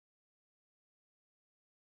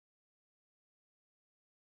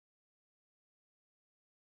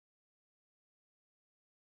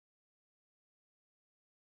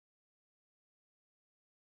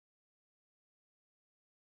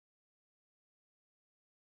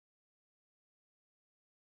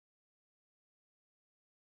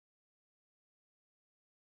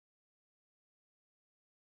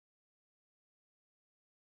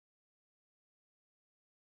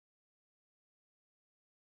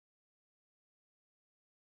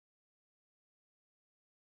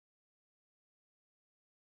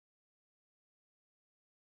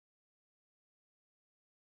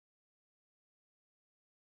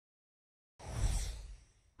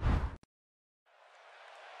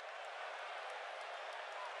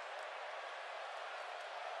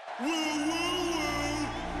Woo, woo, woo.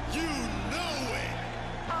 You know it.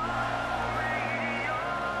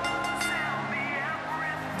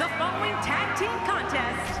 The following tag team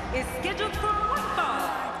contest is scheduled for one fall.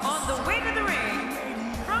 On the way to the ring,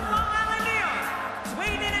 from Long Island, New York,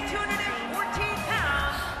 weighing in at 214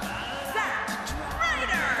 pounds, Zack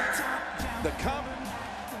Ryder. The common.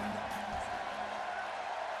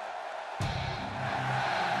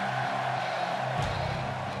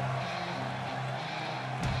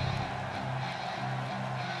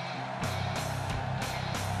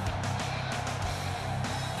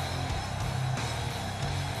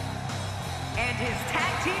 And his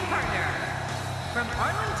tag team partner, from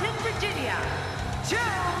Arlington, Virginia, Joe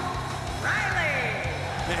Riley.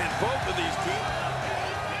 And both of these teams.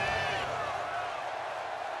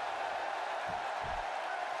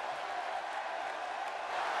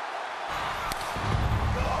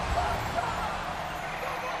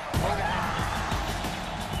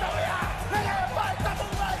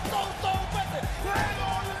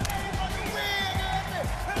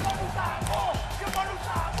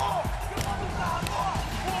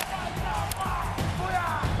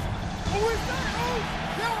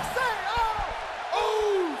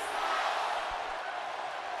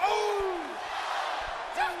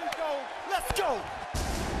 Let's go!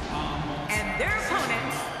 And their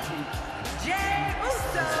opponents, Jey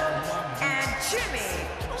Uso and Jimmy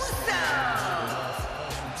Uso.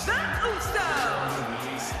 The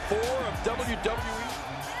Usos. 4 of WWE.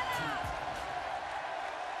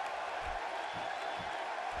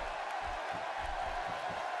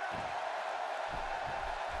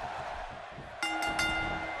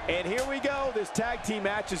 And here we go. This tag team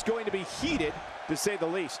match is going to be heated, to say the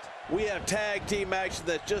least. We have tag team action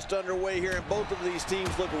that's just underway here, and both of these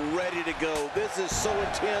teams look ready to go. This is so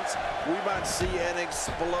intense, we might see an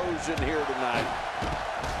explosion here tonight.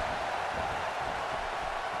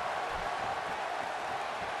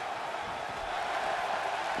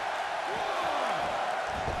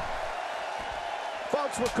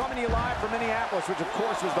 Folks, we're coming to you live from Minneapolis, which of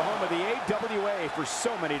course was the home of the AWA for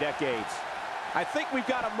so many decades. I think we've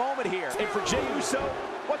got a moment here. And for Jey Uso,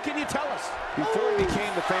 what can you tell us? Before he became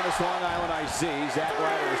the famous Long Island IC, Zack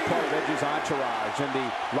Ryder was part of Edge's entourage and the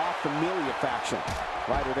La Familia faction.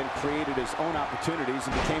 Ryder then created his own opportunities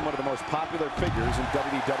and became one of the most popular figures in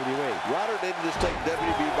WWE. Ryder didn't just take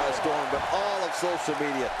WWE by storm, but all of social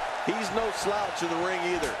media. He's no slouch in the ring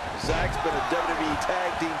either. Zack's been a WWE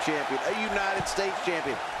Tag Team Champion, a United States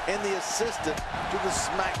Champion, and the assistant to the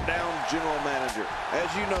SmackDown General Manager.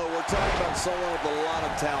 As you know, we're talking about someone with a lot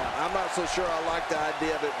of talent. I'm not so sure I like the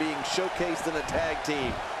idea of it being showcased in a tag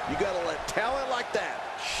team. You got to let talent like that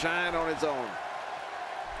shine on its own.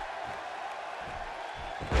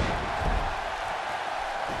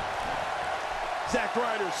 Zack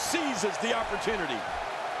Ryder seizes the opportunity.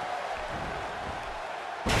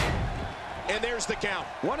 And there's the count.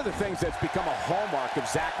 One of the things that's become a hallmark of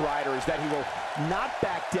Zack Ryder is that he will not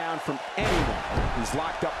back down from anyone. He's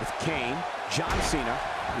locked up with Kane, John Cena,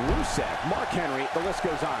 Rusev, Mark Henry, the list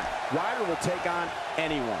goes on. Ryder will take on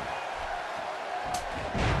anyone.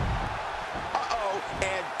 Uh-oh,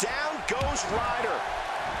 and down goes Ryder.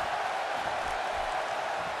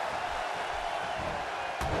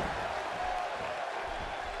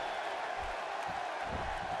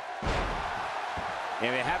 If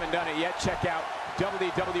you haven't done it yet, check out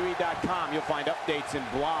WWE.com. You'll find updates and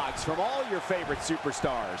blogs from all your favorite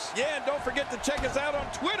superstars. Yeah, and don't forget to check us out on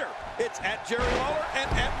Twitter. It's at Jerry Lawler and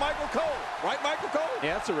at Michael Cole. Right, Michael Cole?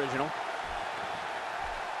 Yeah, that's original.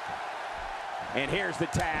 And here's the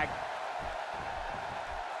tag.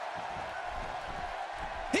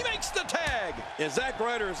 He makes the tag. And Zack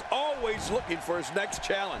Ryder is always looking for his next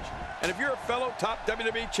challenge. And if you're a fellow top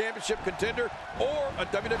WWE Championship contender or a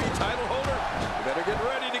WWE title holder, you better get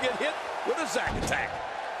ready to get hit with a Zack attack.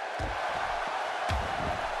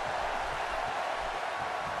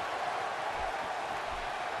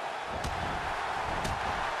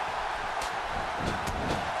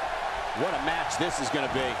 What a match this is going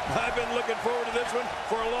to be. I've been looking forward to this one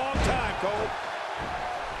for a long time, Cole.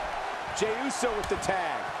 Jey Uso with the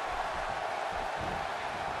tag.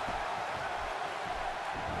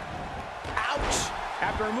 Ouch!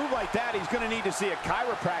 After a move like that, he's going to need to see a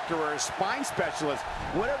chiropractor or a spine specialist,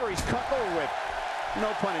 whatever he's comfortable with.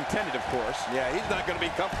 No pun intended, of course. Yeah, he's not going to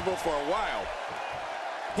be comfortable for a while.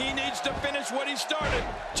 He needs to finish what he started.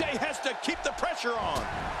 Jey has to keep the pressure on.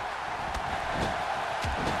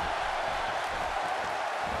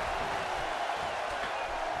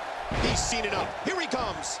 He's seen enough. Here he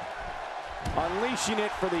comes. Unleashing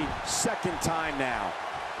it for the second time now.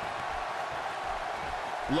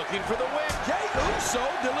 Looking for the win. Jey Uso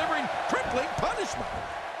delivering crippling punishment.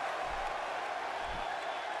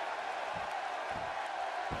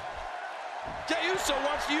 Uso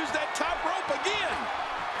wants to use that top rope again.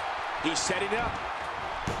 He's setting up.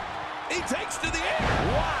 He takes to the air.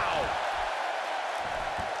 Wow!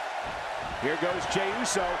 Here goes Jey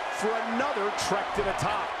Uso for another trek to the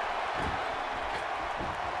top.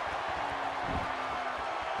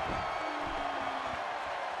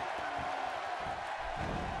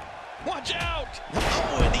 Watch out!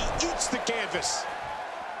 Oh, and he eats the canvas.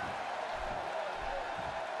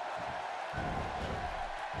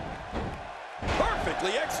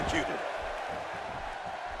 Perfectly executed.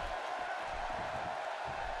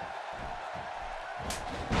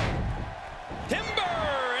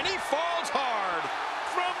 Timber, and he falls hard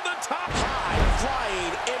from the top. High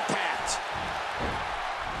flying impact.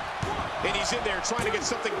 And he's in there trying to get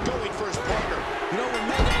something going for his partner. You know, when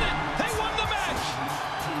they did it, they won the match.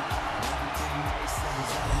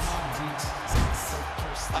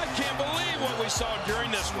 I can't believe what we saw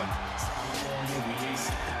during this one.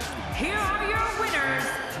 Here are your winners,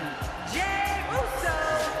 Jey Uso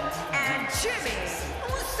and Jimmy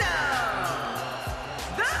Uso.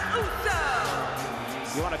 The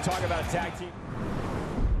Usos. You want to talk about a tag team?